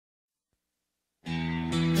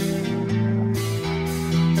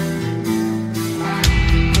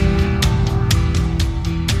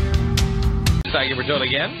for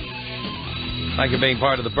tuning in. Thank you for being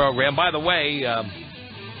part of the program. By the way,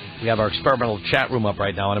 we have our experimental chat room up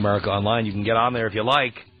right now on America Online. You can get on there if you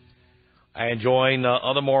like and join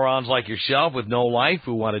other morons like yourself with no life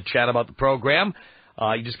who want to chat about the program.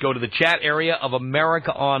 You just go to the chat area of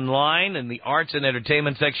America Online. In the arts and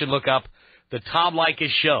entertainment section, look up the Tom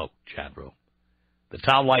Leykis Show chat room. The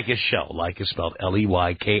Tom Leykis Show. Leykis spelled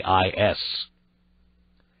Leykis.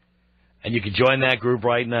 And you can join that group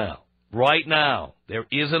right now. Right now. There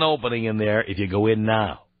is an opening in there if you go in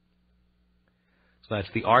now. So that's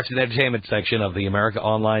the arts and entertainment section of the America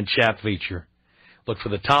Online chat feature. Look for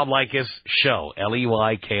the Tom Leykis Show,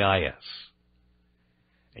 Leykis.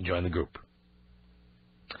 And join the group.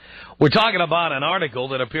 We're talking about an article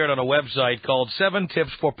that appeared on a website called 7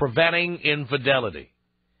 Tips for Preventing Infidelity.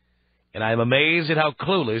 And I'm amazed at how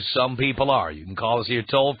clueless some people are. You can call us here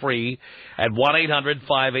toll-free at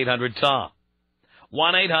 1-800-5800-TOM.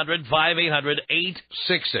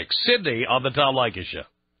 1-800-5800-866. Sydney on the Tom Leykis Show.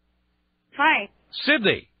 Hi.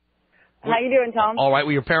 Sydney. How you doing, Tom? All right.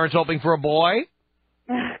 Were your parents hoping for a boy?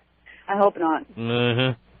 I hope not.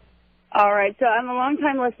 Mm-hmm. All right. So I'm a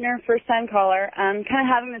long-time listener, first-time caller. I'm kind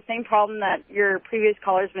of having the same problem that your previous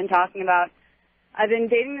caller's been talking about. I've been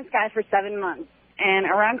dating this guy for 7 months. And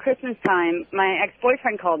around Christmas time, my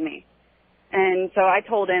ex-boyfriend called me. And so I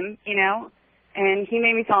told him, and he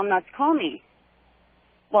made me tell him not to call me.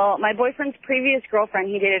 Well, my boyfriend's previous girlfriend,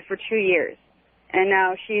 he dated for 2 years. And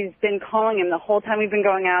now she's been calling him the whole time we've been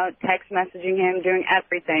going out, text messaging him, doing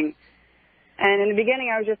everything. And in the beginning,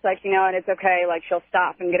 I was just like, and it's okay, like, she'll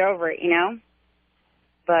stop and get over it,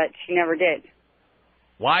 But she never did.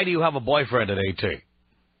 Why do you have a boyfriend at 18?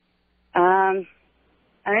 I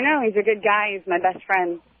don't know. He's a good guy. He's my best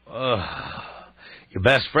friend. Your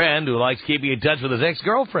best friend who likes keeping in touch with his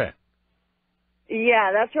ex-girlfriend.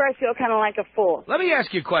 Yeah, that's where I feel kind of like a fool. Let me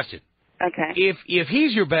ask you a question. Okay. If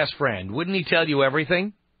he's your best friend, wouldn't he tell you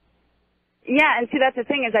everything? Yeah, and see, that's the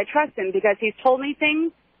thing is I trust him because he's told me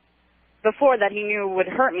things before that he knew would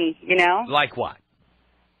hurt me, Like what?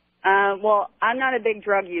 Well, I'm not a big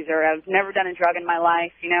drug user. I've never done a drug in my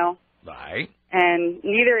life, Right. And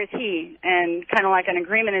neither is he. And kind of like an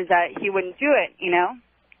agreement is that he wouldn't do it,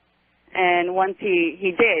 And once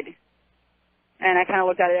he did. And I kind of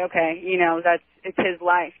looked at it, okay, it's his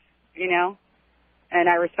life, And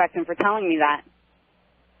I respect him for telling me that.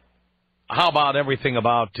 How about everything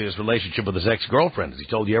about his relationship with his ex-girlfriend? Has he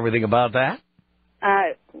told you everything about that?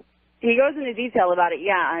 He goes into detail about it,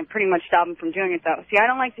 yeah. I pretty much stopped him from doing it, though. See, I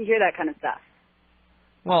don't like to hear that kind of stuff.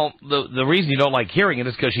 Well, the reason you don't like hearing it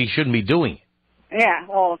is because he shouldn't be doing it. Yeah,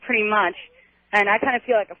 well, pretty much. And I kind of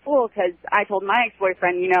feel like a fool because I told my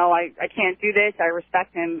ex-boyfriend, I can't do this. I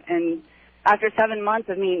respect him. And after 7 months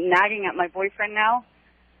of me nagging at my boyfriend now,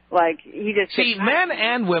 like, he just... See, men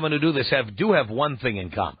and women who do this do have one thing in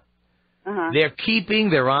common. Uh-huh. They're keeping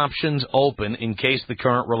their options open in case the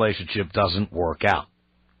current relationship doesn't work out.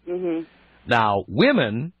 Mm-hmm. Now,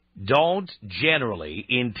 women don't generally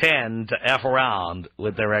intend to F around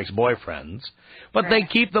with their ex-boyfriends, but they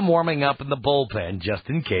keep them warming up in the bullpen just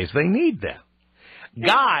in case they need them.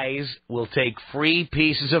 Guys will take free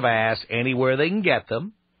pieces of ass anywhere they can get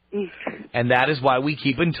them, and that is why we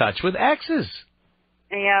keep in touch with exes.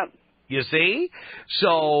 Yep. You see?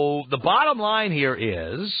 So the bottom line here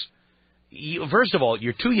is, first of all,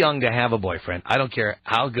 you're too young to have a boyfriend. I don't care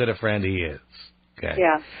how good a friend he is. Okay.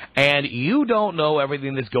 Yeah. And you don't know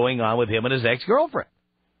everything that's going on with him and his ex-girlfriend.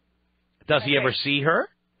 Does he ever see her?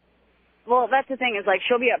 Well, that's the thing is, like,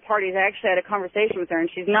 she'll be at parties. I actually had a conversation with her, and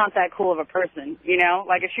she's not that cool of a person,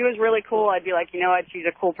 Like, if she was really cool, I'd be like, you know what, she's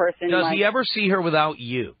a cool person. Does he ever see her without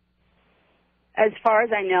you? As far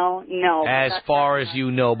as I know, no. As far as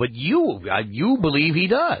you know, but you believe he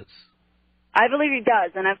does. I believe he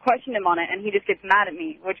does, and I've questioned him on it, and he just gets mad at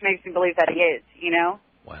me, which makes me believe that he is,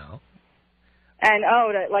 Well... And,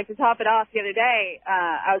 to top it off, the other day,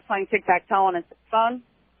 I was playing tic-tac-toe on his phone,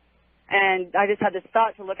 and I just had this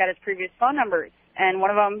thought to look at his previous phone numbers. And one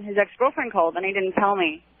of them, his ex-girlfriend called, and he didn't tell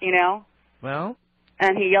me, Well?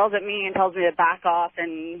 And he yells at me and tells me to back off,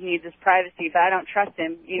 and he needs his privacy, but I don't trust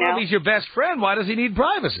him, Well, if he's your best friend, why does he need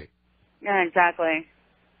privacy? Yeah, exactly.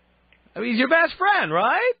 I mean, he's your best friend,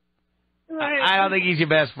 right? I don't think he's your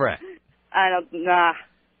best friend. Nah.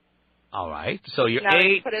 All right, so you're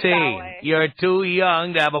 18. You're too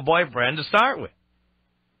young to have a boyfriend to start with.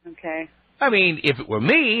 Okay. I mean, if it were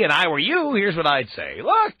me and I were you, here's what I'd say.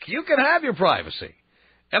 Look, you can have your privacy.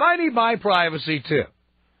 And I need my privacy, too.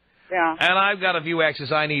 Yeah. And I've got a few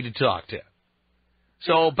exes I need to talk to.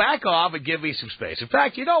 So back off and give me some space. In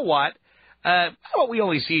fact, you know what? How about we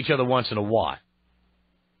only see each other once in a while?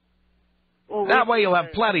 Well, that way you'll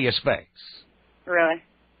have plenty of space. Really?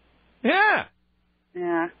 Yeah.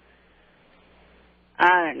 Yeah.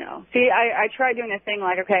 I don't know. See, I tried doing a thing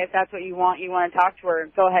like, okay, if that's what you want to talk to her,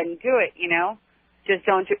 go ahead and do it, you know? Just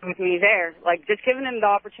don't do it with me there. Like, just giving them the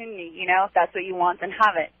opportunity, you know? If that's what you want, then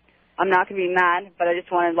have it. I'm not going to be mad, but I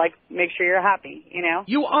just want to, like, make sure you're happy, you know?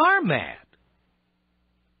 You are mad.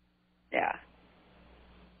 Yeah.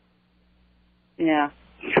 Yeah.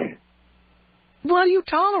 Why do you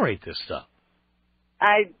tolerate this stuff?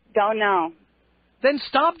 I don't know. Then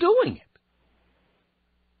stop doing it.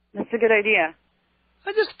 That's a good idea.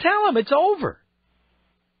 I just tell him it's over.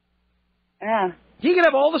 Yeah. He can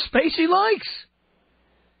have all the space he likes.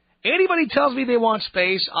 Anybody tells me they want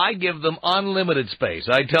space, I give them unlimited space.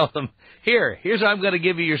 I tell them, here's how I'm going to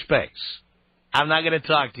give you your space. I'm not going to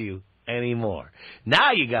talk to you anymore.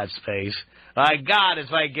 Now you got space. My God,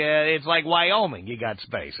 it's like Wyoming. You got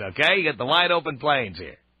space, okay? You got the wide open plains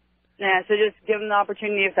here. Yeah, so just give him the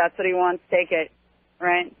opportunity. If that's what he wants, take it,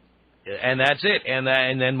 right? And that's it. And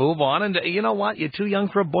then move on. And you know what? You're too young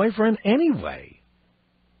for a boyfriend anyway.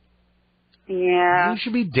 Yeah. You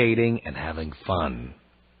should be dating and having fun.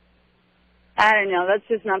 I don't know. That's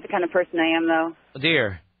just not the kind of person I am, though.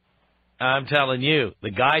 Dear, I'm telling you,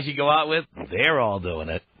 the guys you go out with, they're all doing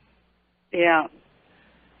it. Yeah.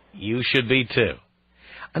 You should be, too.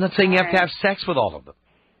 I'm not saying you have to have sex with all of them.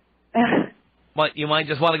 But you might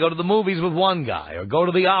just want to go to the movies with one guy, or go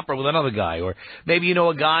to the opera with another guy, or maybe you know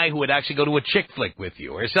a guy who would actually go to a chick flick with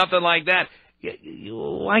you, or something like that.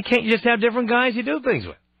 Why can't you just have different guys you do things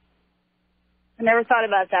with? I never thought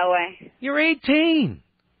about it that way. You're 18.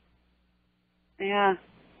 Yeah.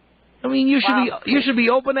 I mean, you should be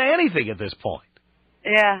open to anything at this point.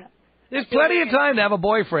 Yeah. There's plenty of time to have a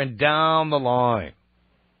boyfriend down the line.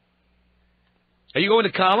 Are you going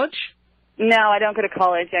to college? No, I don't go to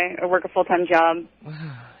college. I work a full-time job.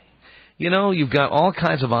 You know, you've got all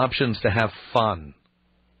kinds of options to have fun.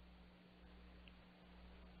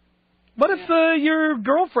 What if your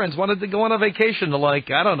girlfriends wanted to go on a vacation to, like,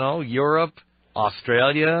 I don't know, Europe,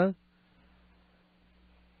 Australia?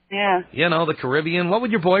 Yeah. You know, the Caribbean. What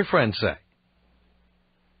would your boyfriend say?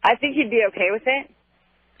 I think he'd be okay with it.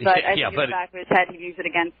 But I think in the back of his head, he'd use it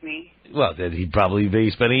against me. Well, then he'd probably be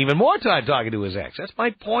spending even more time talking to his ex. That's my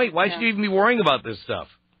point. Why should you even be worrying about this stuff?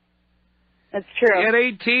 That's true. At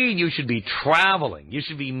 18, you should be traveling. You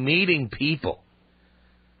should be meeting people.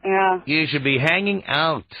 Yeah. You should be hanging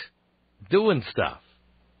out, doing stuff.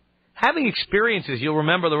 Having experiences you'll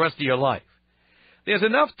remember the rest of your life. There's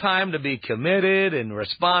enough time to be committed and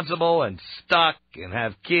responsible and stuck and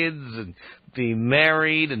have kids and be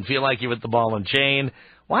married and feel like you're at the ball and chain.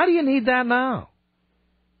 Why do you need that now?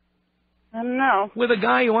 I don't know. With a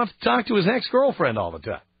guy who wants to talk to his ex-girlfriend all the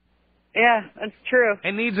time. Yeah, that's true.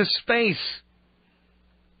 And needs a space.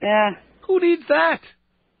 Yeah. Who needs that?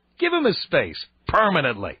 Give him his space.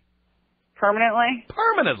 Permanently. Permanently?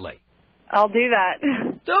 Permanently. I'll do that.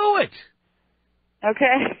 Do it.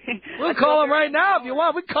 Okay. We'll call him right now if you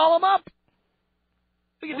want. We can call him up.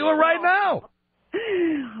 We can do it right now.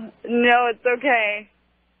 No, it's okay.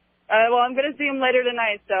 Well, I'm going to see him later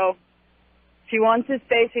tonight, so if he wants his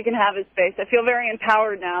space, he can have his space. I feel very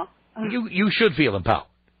empowered now. You should feel empowered.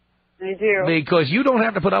 I do. Because you don't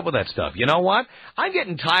have to put up with that stuff. You know what? I'm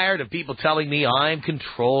getting tired of people telling me I'm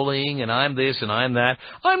controlling and I'm this and I'm that.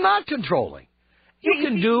 I'm not controlling. You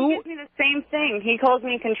can do... He gives me the same thing. He calls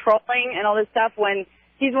me controlling and all this stuff when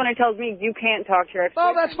he's the one who tells me you can't talk to your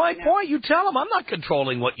ex-boyfriend. Well, that's my point. You tell him I'm not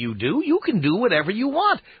controlling what you do. You can do whatever you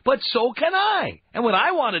want. But so can I. And what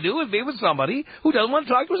I want to do is be with somebody who doesn't want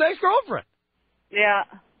to talk to his ex-girlfriend. Yeah.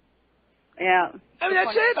 Yeah. I mean,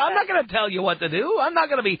 that's it. I'm not going to tell you what to do. I'm not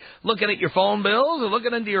going to be looking at your phone bills or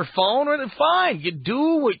looking into your phone. Or fine. You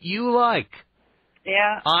do what you like.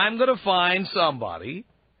 Yeah. I'm going to find somebody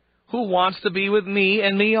who wants to be with me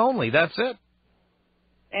and me only. That's it.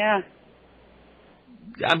 Yeah.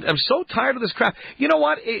 I'm so tired of this crap. You know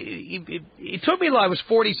what? It took me till I was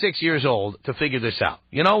 46 years old to figure this out.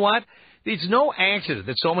 You know what? It's no accident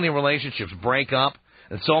that so many relationships break up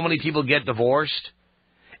and so many people get divorced.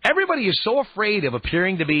 Everybody is so afraid of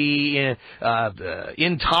appearing to be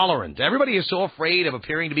intolerant. Everybody is so afraid of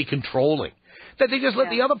appearing to be controlling that they just let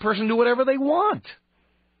the other person do whatever they want.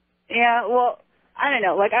 Yeah, well, I don't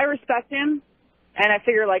know. Like, I respect him, and I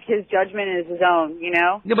figure, like, his judgment is his own, you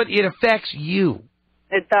know? Yeah, but it affects you.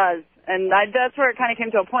 It does. And that's where it kind of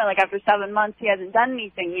came to a point. Like, after 7 months, he hasn't done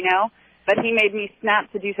anything, you know? But he made me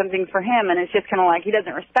snap to do something for him, and it's just kind of like he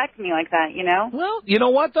doesn't respect me like that, you know? Well, you know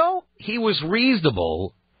what, though? He was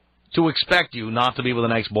reasonable to expect you not to be with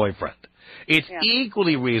an ex-boyfriend. It's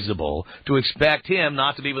equally reasonable to expect him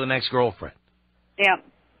not to be with an ex-girlfriend. Yeah.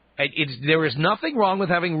 There is nothing wrong with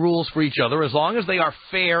having rules for each other as long as they are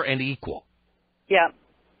fair and equal. Yeah.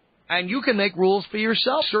 And you can make rules for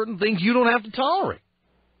yourself, certain things you don't have to tolerate.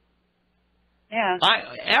 Yeah.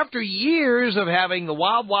 After years of having the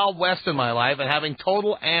wild, wild west in my life and having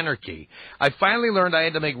total anarchy, I finally learned I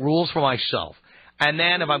had to make rules for myself. And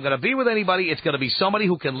then if I'm going to be with anybody, it's going to be somebody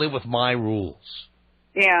who can live with my rules.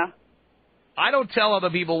 Yeah. I don't tell other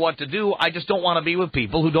people what to do. I just don't want to be with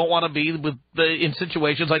people who don't want to be in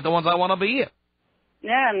situations like the ones I want to be in.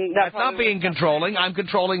 Yeah, and that's not being controlling. I'm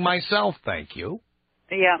controlling myself, thank you.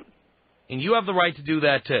 Yeah. And you have the right to do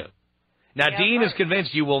that, too. Now, yeah, Dean is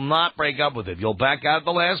convinced you will not break up with him. You'll back out at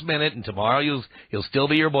the last minute, and tomorrow he'll still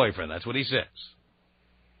be your boyfriend. That's what he says.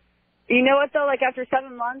 You know what, though? Like, after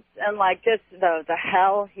 7 months and, like, just the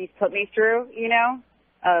hell he's put me through, you know,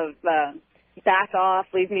 of back off,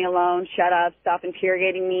 leave me alone, shut up, stop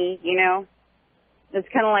interrogating me, you know? It's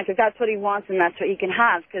kind of like if that's what he wants and that's what he can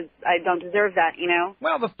have because I don't deserve that, you know?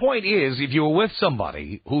 Well, the point is, if you were with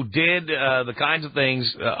somebody who did the kinds of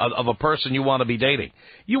things of a person you want to be dating,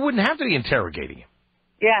 you wouldn't have to be interrogating him.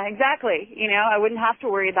 Yeah, exactly. You know, I wouldn't have to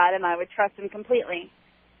worry about him. I would trust him completely.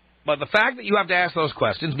 But the fact that you have to ask those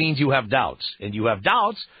questions means you have doubts. And you have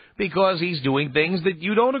doubts because he's doing things that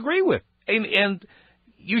you don't agree with. And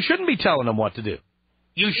you shouldn't be telling him what to do.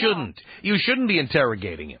 You shouldn't. You shouldn't be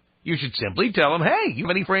interrogating him. You should simply tell him, hey, you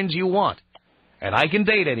have any friends you want. And I can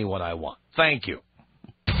date anyone I want. Thank you.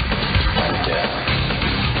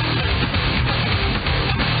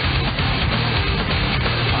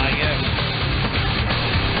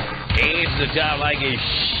 It's the Tom Leykis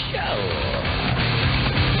Show.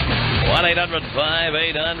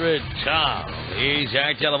 1-800-5800-TOM. He's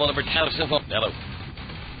our telephone number. Hello.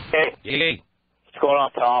 Hey. What's going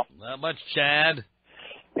on, Tom? Not much, Chad.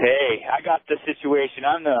 Hey, I got the situation.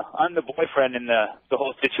 I'm the boyfriend in the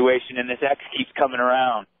whole situation, and this ex keeps coming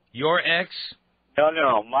around. Your ex?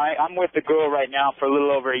 No. I'm with the girl right now for a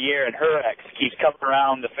little over a year, and her ex keeps coming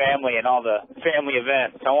around the family and all the family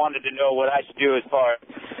events. I wanted to know what I should do as far as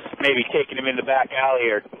maybe taking him in the back alley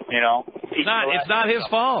or, you know. It's not his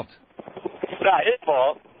fault. It's not his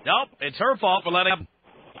fault. Nope, it's her fault for letting him.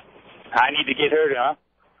 I need to get her to, huh?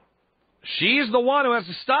 She's the one who has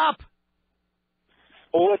to stop.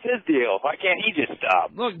 Well, what's his deal? Why can't he just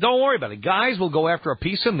stop? Look, don't worry about it. Guys will go after a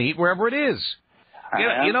piece of meat wherever it is.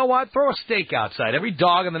 You know what? Throw a steak outside. Every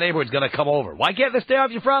dog in the neighborhood's going to come over. Why can't they stay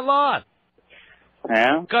off your front lawn?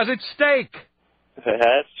 Yeah? Because it's steak.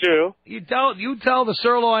 That's true. You tell the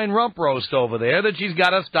sirloin rump roast over there that she's got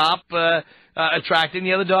to stop attracting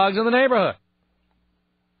the other dogs in the neighborhood.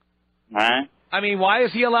 All right. I mean, why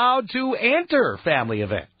is he allowed to enter family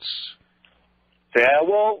events? Yeah,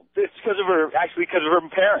 well, it's because of her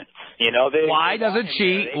parents. You know, why doesn't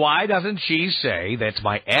she say that's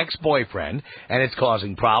my ex-boyfriend and it's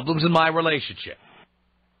causing problems in my relationship?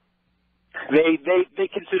 They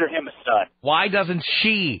consider him a son. Why doesn't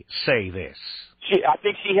she say this? I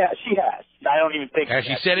think she has. I don't even think. Has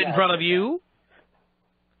she said it in front of you?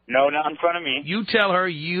 No, not in front of me. You tell her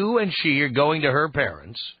you and she are going to her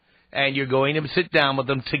parents, and you're going to sit down with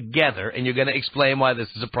them together, and you're going to explain why this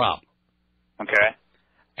is a problem. Okay.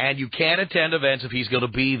 And you can't attend events if he's going to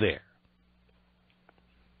be there.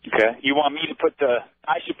 Okay. You want me to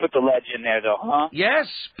I should put the ledge in there, though, huh? Yes.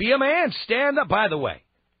 Be a man. Stand up. By the way,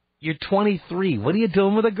 you're 23. What are you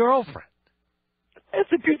doing with a girlfriend?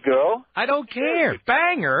 That's a good girl. I don't care.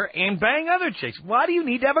 Bang her and bang other chicks. Why do you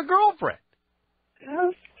need to have a girlfriend?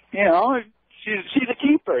 You know, she's a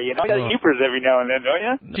keeper, you know. You got keepers every now and then,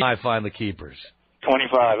 don't you? I find the keepers.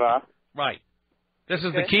 25, huh? Right. This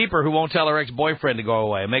is the keeper who won't tell her ex-boyfriend to go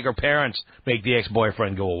away and make her parents make the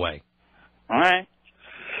ex-boyfriend go away. All right.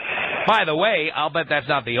 By the way, I'll bet that's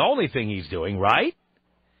not the only thing he's doing, right?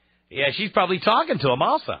 Yeah, she's probably talking to him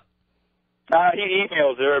also. He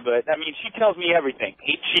emails her, but, I mean, she tells me everything.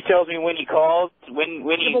 She tells me when he calls, when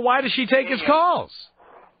he... But why does she take his calls?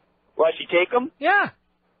 Why she take them? Yeah.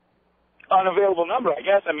 Unavailable number, I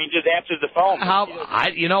guess. I mean, just answers the phone.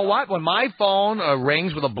 You know what? When my phone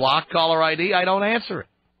rings with a blocked caller ID, I don't answer it.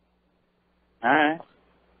 All right.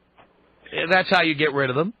 That's how you get rid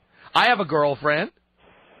of them. I have a girlfriend.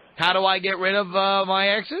 How do I get rid of my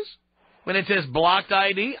exes? When it says blocked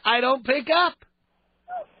ID, I don't pick up.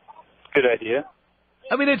 Good idea.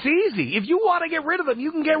 I mean, it's easy. If you want to get rid of them,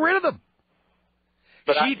 you can get rid of them.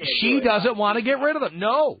 But she doesn't want to get rid of them.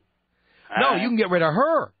 No. No, you can get rid of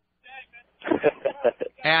her.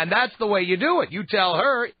 And that's the way you do it. You tell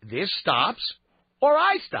her, this stops, or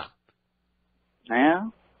I stop. Yeah.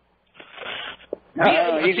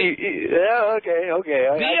 Okay.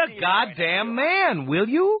 Be a goddamn man, will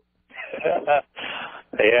you?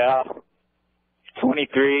 Yeah.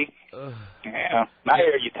 23. Yeah, I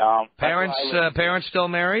hear you, Tom. Parents still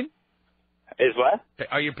married? Is what?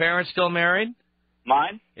 Are your parents still married?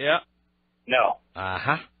 Mine? Yeah. No.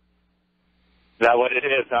 Uh-huh. Is that what it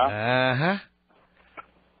is, huh? Uh-huh.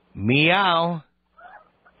 Meow.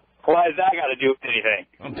 Why does that got to do with anything?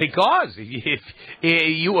 Because if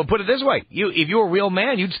you would put it this way, if you were a real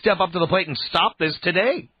man, you'd step up to the plate and stop this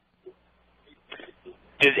today.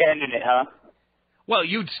 Just ending it, huh? Well,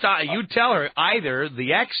 you'd stop. You'd tell her either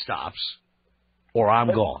the ex stops or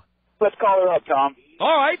I'm gone. Let's call her up, Tom.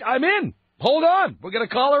 All right, I'm in. Hold on. We're going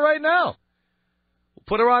to call her right now. We'll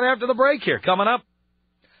put her on after the break here. Coming up,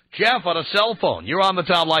 Jeff on a cell phone. You're on the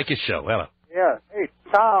Tom Leykis show. Hello. Yeah. Hey,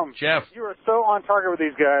 Tom. Jeff. You are so on target with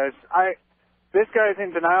these guys. This guy's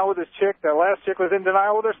in denial with his chick. That last chick was in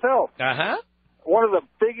denial with herself. Uh-huh. One of the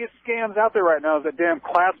biggest scams out there right now is that damn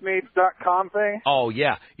classmates.com thing. Oh,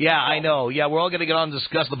 yeah. Yeah, I know. Yeah, we're all going to get on and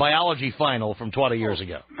discuss the biology final from 20 years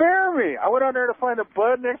ago. Spare me. I went on there to find a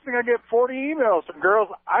bud. Next thing I get 40 emails from girls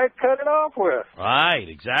I cut it off with. Right,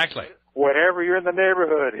 exactly. Whenever you're in the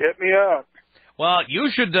neighborhood, hit me up. Well, you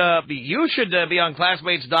should be on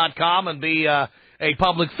classmates.com and be a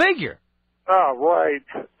public figure. Oh, right.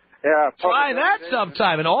 Yeah. Try that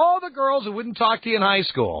sometime. And all the girls who wouldn't talk to you in high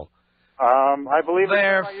school, I believe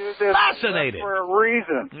they're I use this fascinated. For a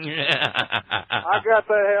reason. I got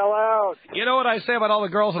the hell out. You know what I say about all the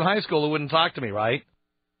girls in high school who wouldn't talk to me, right?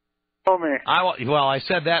 Tell me. Well, I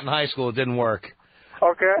said that in high school. It didn't work.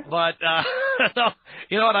 Okay. But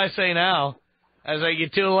you know what I say now? I say, you're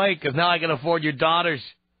too late because now I can afford your daughters.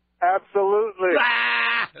 Absolutely.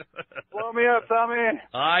 Ah! Blow me up, Tommy.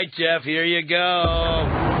 All right, Jeff, here you go.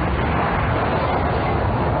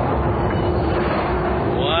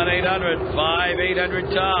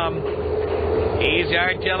 1-800-5800-TOM. He's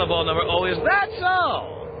our telephone number. Oh, is that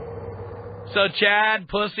so? So Chad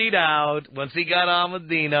pussied out once he got on with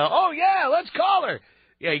Dino. Oh, yeah, let's call her.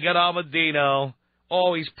 Yeah, he got on with Dino.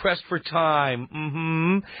 Oh, he's pressed for time.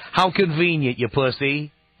 Mm-hmm. How convenient, you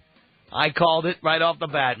pussy. I called it right off the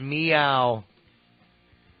bat. Meow.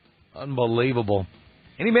 Unbelievable.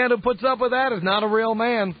 Any man who puts up with that is not a real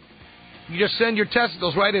man. You just send your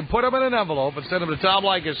testicles right in, put them in an envelope, and send them to Tom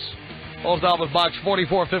Leykis, Post Office Box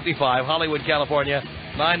 4455, Hollywood, California,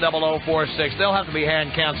 90046. They'll have to be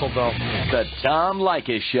hand-canceled, though. The Tom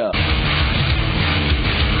Leykis Show.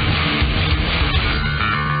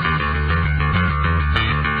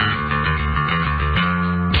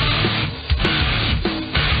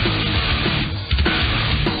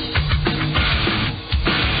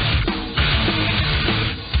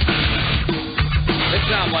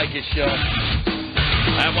 Tom Leykis Show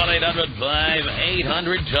at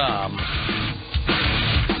 1-800-5800-TOM.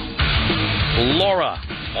 Laura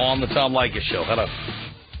on the Tom Leykis Show. Hello.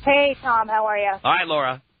 Hey, Tom. How are you? All right,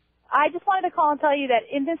 Laura. I just wanted to call and tell you that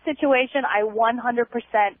in this situation, I 100%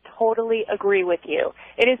 totally agree with you.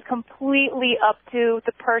 It is completely up to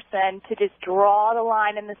the person to just draw the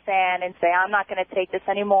line in the sand and say, I'm not going to take this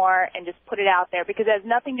anymore, and just put it out there, because it has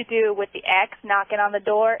nothing to do with the ex knocking on the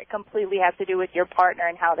door. It completely has to do with your partner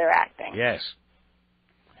and how they're acting. Yes.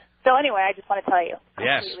 So anyway, I just want to tell you.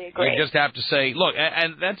 Yes. Completely agree. You just have to say, look,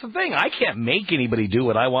 and that's the thing. I can't make anybody do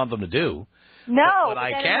what I want them to do. No. What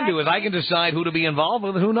I can do is I can decide who to be involved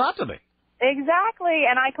with and who not to be. Exactly,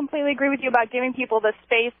 and I completely agree with you about giving people the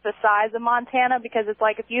space the size of Montana, because it's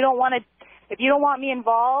like, if you don't want me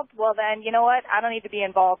involved, well then, you know what? I don't need to be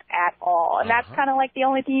involved at all. And that's kind of like the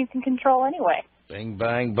only thing you can control anyway. Bing,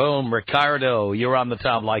 bang, boom. Ricardo, you're on the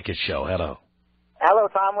Tom Leykis Show. Hello. Hello,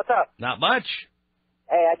 Tom. What's up? Not much.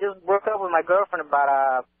 Hey, I just broke up with my girlfriend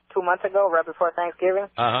about 2 months ago, right before Thanksgiving.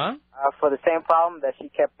 For the same problem that she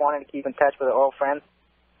kept wanting to keep in touch with her old friends.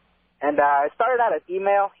 And it started out as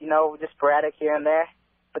email, just sporadic here and there.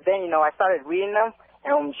 But then, I started reading them,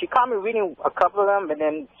 and she caught me reading a couple of them, and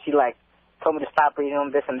then she, told me to stop reading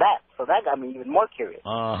them, this and that. So that got me even more curious.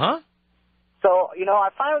 So, I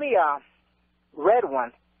finally read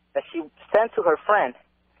one that she sent to her friend,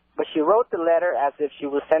 but she wrote the letter as if she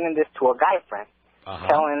was sending this to a guy friend,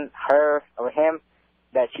 telling her or him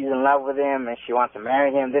that she's in love with him and she wants to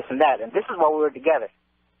marry him, this and that. And this is while we were together.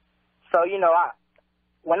 So,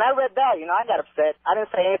 when I read that, I got upset. I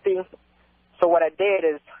didn't say anything. So what I did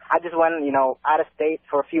is I just went, out of state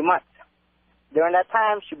for a few months. During that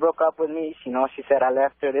time, she broke up with me. She said I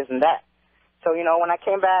left her, this and that. So, when I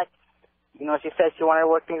came back, she said she wanted to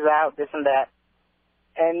work things out, this and that.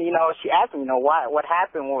 And, she asked me, what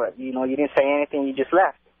happened? You didn't say anything. You just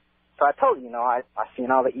left. So I told her, I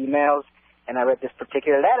seen all the emails, and I read this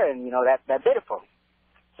particular letter, and, that did it for me.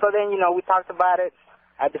 So then, we talked about it.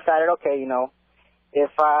 I decided, okay,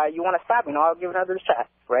 if you want to stop, I'll give it another shot,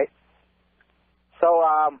 right?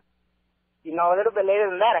 So, you know, a little bit later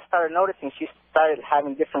than that, I started noticing she started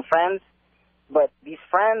having different friends, but these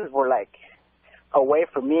friends were, like, away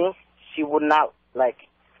from me. She would not, like,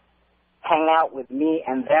 hang out with me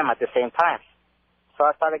and them at the same time. So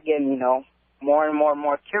I started getting, you know, more and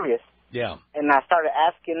more curious. Yeah. And I started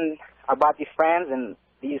asking about these friends, and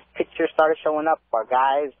these pictures started showing up for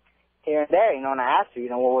guys here and there, you know, and I asked her, you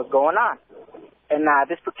know, what was going on. And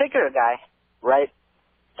this particular guy, right,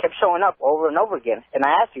 kept showing up over and over again. And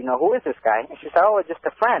I asked her, you know, who is this guy? And she said, oh, it's just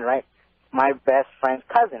a friend, right? My best friend's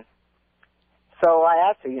cousin. So I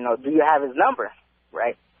asked her, you know, do you have his number,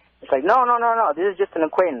 right? It's like, no, this is just an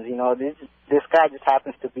acquaintance, you know, this guy just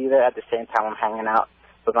happens to be there at the same time I'm hanging out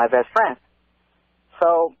with my best friend.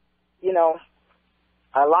 So, you know,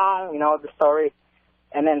 along, you know, the story,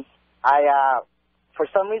 and then for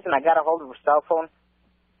some reason, I got a hold of her cell phone,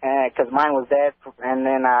 because mine was dead, and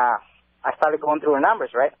then I started going through her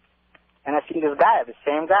numbers, right? And I seen this guy, the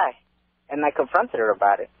same guy, and I confronted her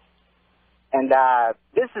about it. And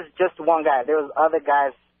this is just one guy. There was other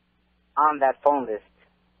guys on that phone list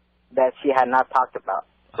that she had not talked about,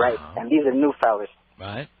 right? And these are new fellas.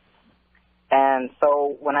 Right. And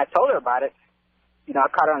so when I told her about it, you know, I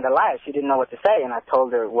caught her on the lie. She didn't know what to say, and I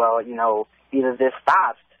told her, well, you know, either this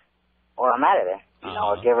stops or I'm out of there. You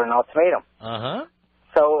know, I gave her an ultimatum.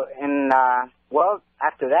 So, and, well,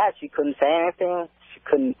 after that, she couldn't say anything. She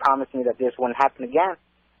couldn't promise me that this wouldn't happen again.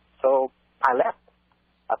 So I left.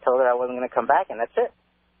 I told her I wasn't going to come back, and that's it.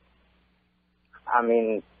 I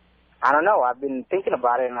mean, I don't know. I've been thinking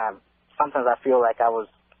about it, and sometimes I feel like I was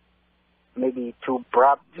maybe too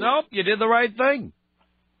abrupt. Nope, you did the right thing.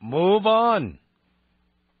 Move on.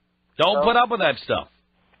 Don't put up with that stuff.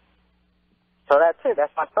 So that's it.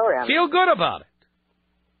 That's my story. Feel good about it.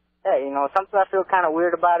 Yeah, you know, sometimes I feel kind of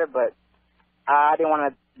weird about it, but I didn't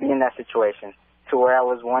want to be in that situation to where I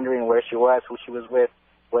was wondering where she was, who she was with,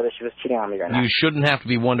 whether she was cheating on me or not. You shouldn't have to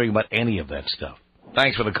be wondering about any of that stuff.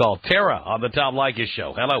 Thanks for the call. Tara on the Tom Leykis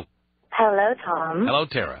Show. Hello. Hello, Tom. Hello,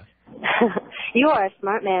 Tara. You are a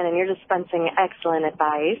smart man, and you're dispensing excellent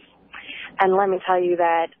advice. And let me tell you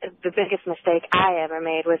that the biggest mistake I ever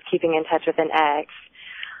made was keeping in touch with an ex.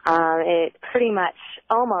 It pretty much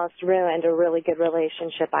almost ruined a really good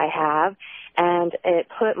relationship I have, and it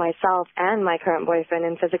put myself and my current boyfriend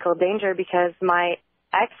in physical danger because my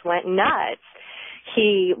ex went nuts.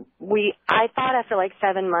 I thought after like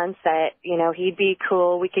 7 months that, you know, he'd be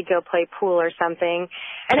cool, we could go play pool or something,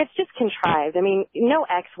 and it's just contrived. I mean, no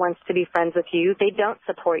ex wants to be friends with you. They don't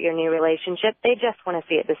support your new relationship. They just want to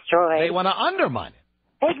see it destroyed. They want to undermine it.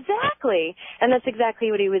 Exactly, and that's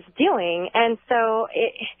exactly what he was doing, and so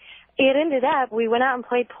it ended up, we went out and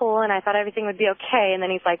played pool, and I thought everything would be okay, and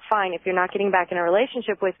then he's like, fine, if you're not getting back in a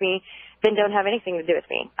relationship with me, then don't have anything to do with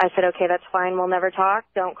me. I said, okay, that's fine, we'll never talk,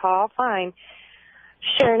 don't call, fine.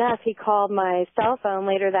 Sure enough, he called my cell phone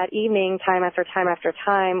later that evening, time after time after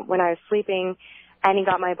time, when I was sleeping, and he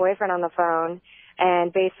got my boyfriend on the phone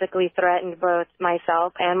and basically threatened both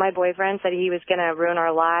myself and my boyfriend, said he was going to ruin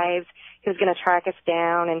our lives, he was going to track us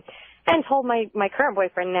down, and told my current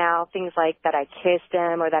boyfriend now things like that I kissed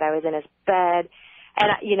him or that I was in his bed.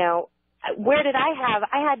 And, you know, where did I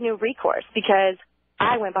had no recourse because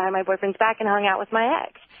I went behind my boyfriend's back and hung out with my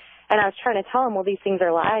ex. And I was trying to tell him, well, these things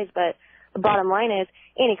are lies, but the bottom line is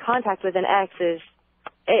any contact with an ex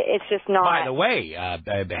it's just not. By the way,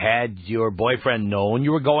 had your boyfriend known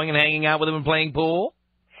you were going and hanging out with him and playing pool?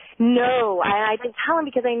 No, I didn't tell him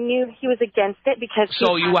because I knew he was against it.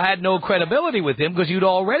 So you had no credibility with him because you'd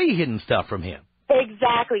already hidden stuff from him.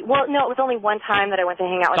 Exactly. Well, no, it was only one time that I went to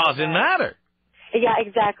hang out with him. Doesn't matter. Yeah,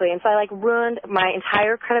 exactly. And so I, like, ruined my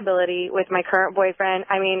entire credibility with my current boyfriend.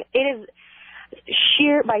 I mean, it is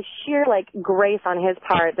by sheer, like, grace on his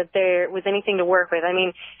part that there was anything to work with. I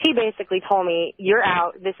mean, he basically told me, you're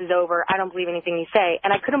out, this is over, I don't believe anything you say.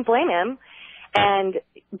 And I couldn't blame him. And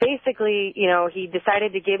basically, you know, he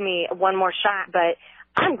decided to give me one more shot, but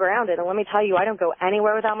I'm grounded. And let me tell you, I don't go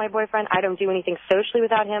anywhere without my boyfriend. I don't do anything socially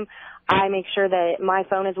without him. I make sure that my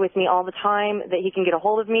phone is with me all the time, that he can get a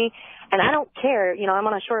hold of me. And I don't care. You know, I'm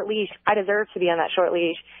on a short leash. I deserve to be on that short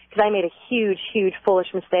leash because I made a huge, huge foolish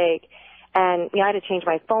mistake. And, you know, I had to change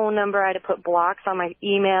my phone number. I had to put blocks on my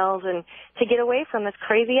emails and to get away from this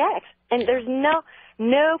crazy ex. And there's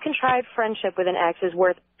no contrived friendship with an ex is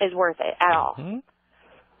worth it at all. Mm-hmm.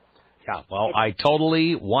 Yeah, well, I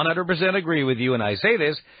totally 100% agree with you, and I say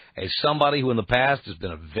this as somebody who in the past has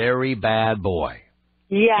been a very bad boy.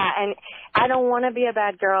 Yeah, and I don't want to be a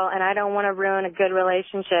bad girl, and I don't want to ruin a good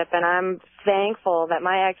relationship, and I'm thankful that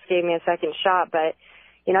my ex gave me a second shot, but,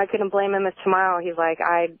 you know, I couldn't blame him if tomorrow he's like,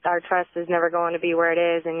 our trust is never going to be where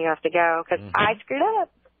it is, and you have to go, because I screwed up.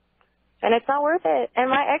 and it's not worth it. And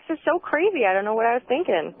my ex is so crazy. I don't know what I was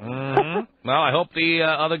thinking. Well, I hope the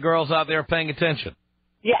other girls out there are paying attention.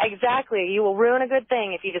 Yeah, exactly. You will ruin a good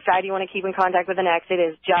thing if you decide you want to keep in contact with an ex. It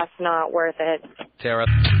is just not worth it. Tara.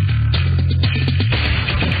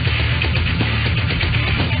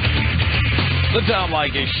 The Tom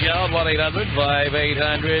Leykis Show,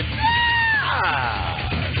 1-800-5800.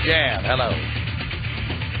 Jan, hello.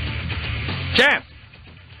 Jan!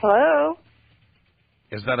 Hello?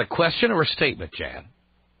 Is that a question or a statement, Jan?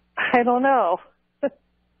 I don't know.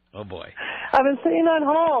 Oh, boy. I've been sitting on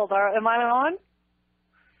hold. Am I on?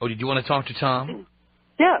 Oh, did you want to talk to Tom?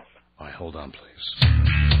 Yes. All right, hold on, please.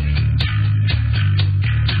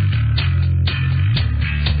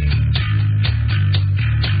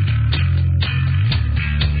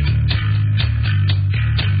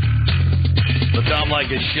 The Tom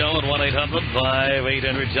Leykis Show at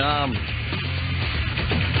 1-800-5800-TOM.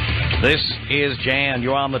 This is Jan.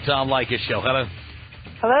 You're on the Tom Leykis Show. Hello.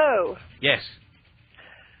 Hello. Yes.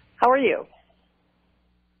 How are you?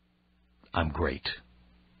 I'm great.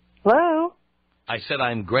 Hello? I said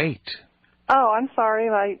I'm great. Oh, I'm sorry.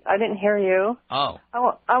 I didn't hear you. Oh. I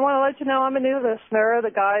want to let you know I'm a new listener.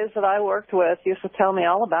 The guys that I worked with used to tell me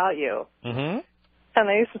all about you. Mm-hmm. And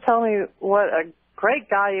they used to tell me what a great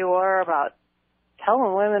guy you were about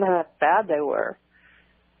telling women how bad they were.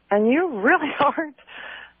 And you really aren't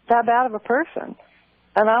that bad of a person.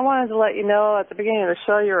 And I wanted to let you know at the beginning of the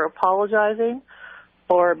show you're apologizing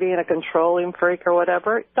for being a controlling freak or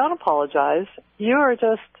whatever. Don't apologize. You are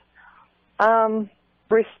just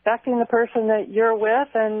respecting the person that you're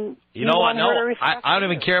with, and you know what? No, I don't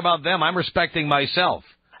you. even care about them. I'm respecting myself.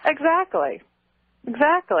 Exactly.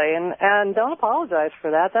 And don't apologize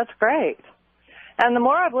for that. That's great. And the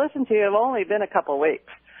more I've listened to you, I've only been a couple of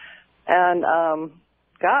weeks. And,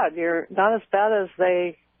 God, you're not as bad as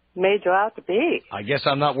they made you out to be. I guess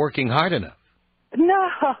I'm not working hard enough. No.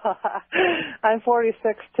 I'm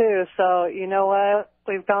 46, too, so you know what?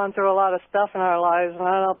 We've gone through a lot of stuff in our lives, and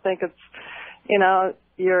I don't think it's,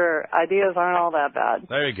 your ideas aren't all that bad.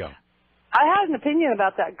 There you go. I had an opinion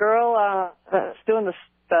about that girl that's doing the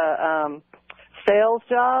sales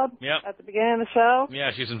job at the beginning of the show.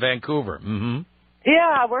 Yeah, she's in Vancouver. Mm-hmm.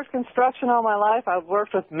 Yeah, I've worked construction all my life. I've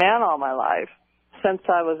worked with men all my life since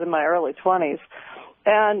I was in my early 20s.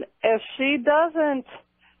 And if she doesn't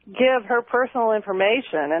give her personal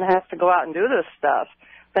information and has to go out and do this stuff,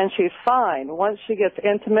 then she's fine. Once she gets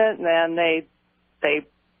intimate and then they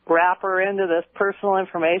wrap her into this personal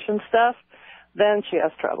information stuff, then she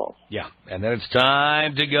has trouble. Yeah, and then it's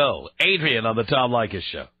time to go. Adrian on the Tom Leykis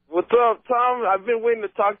Show. What's up, Tom? I've been waiting to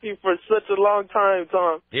talk to you for such a long time,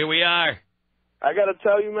 Tom. Here we are. I got to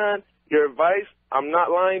tell you, man, your advice, I'm not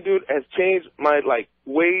lying, dude, has changed my,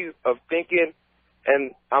 ways of thinking.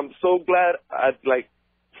 And I'm so glad I,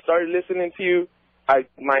 started listening to you.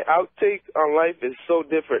 My outtake on life is so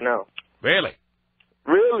different now. Really?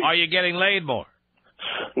 Really. Are you getting laid more?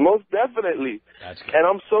 Most definitely. That's good. And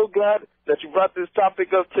I'm so glad that you brought this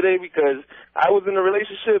topic up today because I was in a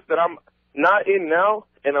relationship that I'm not in now,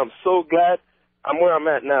 and I'm so glad I'm where I'm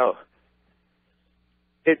at now.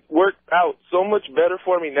 It worked out so much better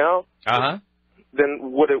for me now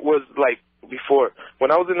than what it was like before.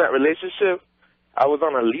 When I was in that relationship, I was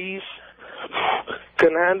on a leash.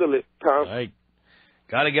 Couldn't handle it, Tom. Right.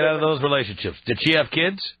 Got to get out of those relationships. Did she have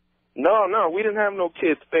kids? No, we didn't have no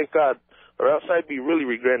kids, thank God. Or else I'd be really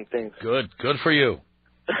regretting things. Good for you.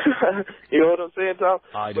 You know what I'm saying, Tom?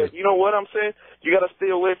 I do. But you know what I'm saying? You got to stay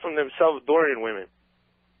away from them Salvadorian women.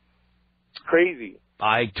 Crazy.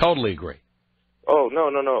 I totally agree. Oh,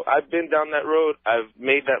 no. I've been down that road. I've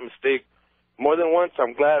made that mistake more than once.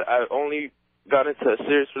 I'm glad I only got into a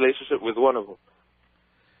serious relationship with one of them.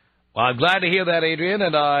 Well, I'm glad to hear that, Adrian,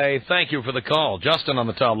 and I thank you for the call. Justin on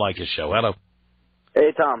the Tom Leykis Show. Hello.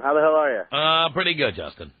 Hey, Tom. How the hell are you? Pretty good,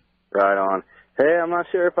 Justin. Right on. Hey, I'm not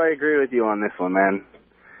sure if I agree with you on this one, man.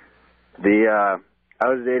 I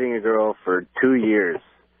was dating a girl for 2 years,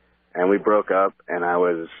 and we broke up, and I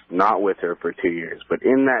was not with her for 2 years. But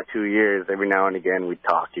in that 2 years, every now and again, we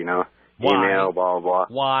talk, Why? Email, blah, blah, blah.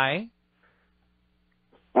 Why?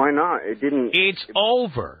 Why not? It's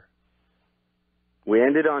over. We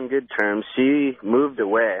ended on good terms. She moved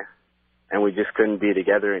away, and we just couldn't be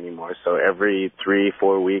together anymore. So every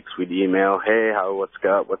 3-4 weeks, we'd email, hey, what's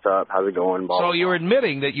up, how's it going, blah, So blah, you're blah.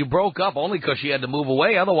 admitting that you broke up only because she had to move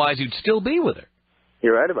away, otherwise you'd still be with her.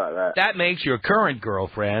 You're right about that. That makes your current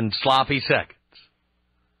girlfriend sloppy seconds.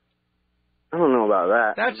 I don't know about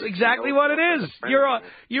that. That's exactly what it is.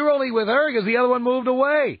 You're only with her because the other one moved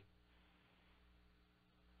away.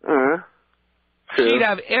 True. She'd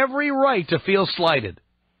have every right to feel slighted.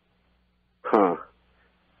 Huh.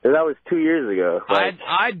 It That was 2 years ago. Like,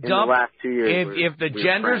 I'd dump, in the last 2 years. If the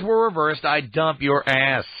genders were reversed, I'd dump your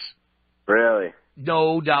ass. Really?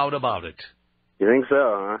 No doubt about it. You think so,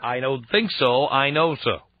 huh? I don't think so. I know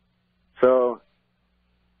so. So,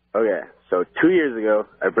 okay. So 2 years ago,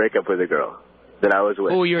 I break up with a girl that I was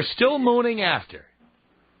with. Oh, you're still mooning after?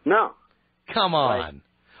 No. Come on. Like,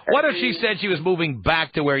 what if she said she was moving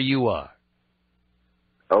back to where you are?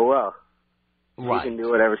 Oh, well. Right. She can do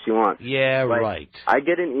whatever she wants. Yeah, like, right. I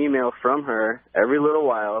get an email from her every little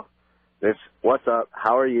while. It's, what's up?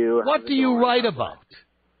 How are you? What do you write about?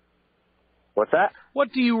 What's that?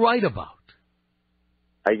 What do you write about?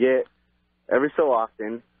 I get, every so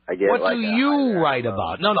often, I get what do you write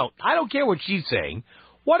about? No, I don't care what she's saying.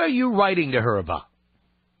 What are you writing to her about?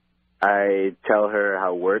 I tell her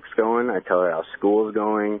how work's going. I tell her how school's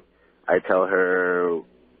going. I tell her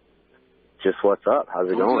just what's up. How's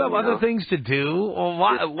it going? You have other things to do. Well,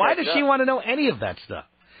 why does she want to know any of that stuff?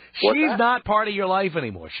 She's not part of your life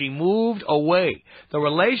anymore. She moved away. The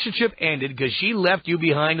relationship ended because she left you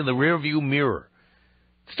behind in the rearview mirror.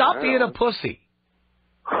 Stop being a pussy.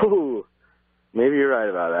 Ooh, maybe you're right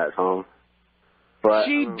about that, Tom. But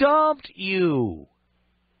she dumped you.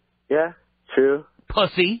 Yeah, true.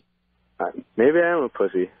 Pussy. Maybe I am a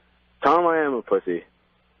pussy. Tom, I am a pussy.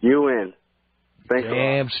 You win. Thanks a lot.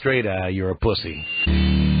 Damn straight, you're a pussy.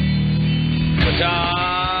 The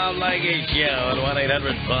Tom Leykis Show at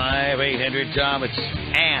 1-800-5800-TOM. It's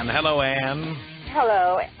Ann. Hello, Ann.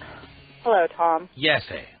 Hello. Hello, Tom. Yes,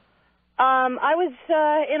 Ann. I was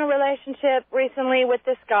in a relationship recently with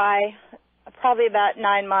this guy, probably about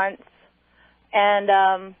 9 months,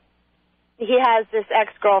 and he has this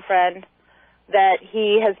ex-girlfriend that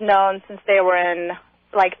he has known since they were in,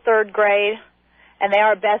 like, 3rd grade, and they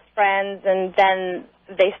are best friends, and then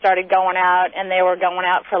they started going out, and they were going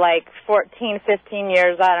out for, like, 14, 15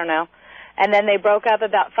 years, I don't know. And then they broke up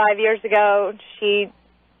about 5 years ago. She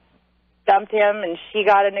dumped him, and she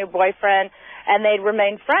got a new boyfriend, and they'd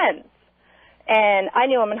remained friends. And I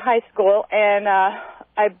knew him in high school, and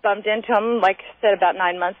I bumped into him, like I said, about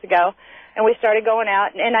 9 months ago, and we started going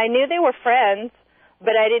out, and I knew they were friends,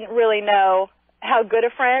 but I didn't really know how good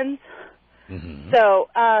of friends. Mm-hmm. So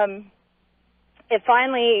it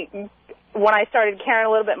finally, when I started caring a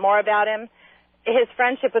little bit more about him, his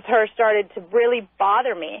friendship with her started to really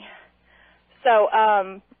bother me. So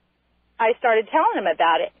I started telling him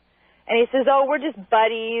about it. And he says, oh, we're just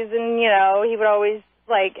buddies, and, you know, he would always,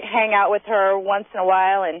 like, hang out with her once in a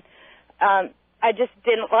while, and I just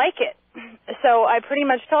didn't like it. So I pretty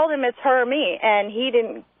much told him it's her or me, and he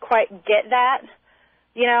didn't quite get that,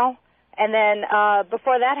 you know. And then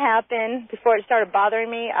before that happened, before it started bothering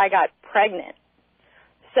me, I got pregnant.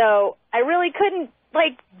 So I really couldn't,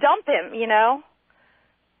 like, dump him, you know.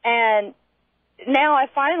 And now I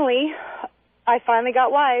finally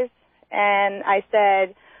got wise, and I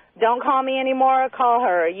said, don't call me anymore, call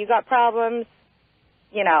her. You got problems,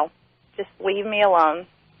 you know, just leave me alone.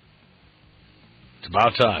 It's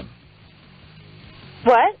about time.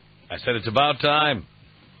 What? I said it's about time.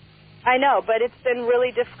 I know, but it's been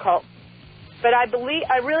really difficult. But I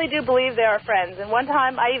really do believe they are friends. And one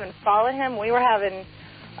time I even followed him. We were having,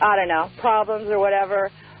 I don't know, problems or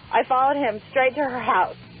whatever. I followed him straight to her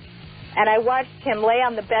house, and I watched him lay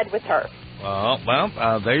on the bed with her. Well,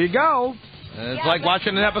 there you go. It's like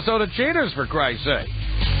watching an episode of Cheaters, for Christ's sake.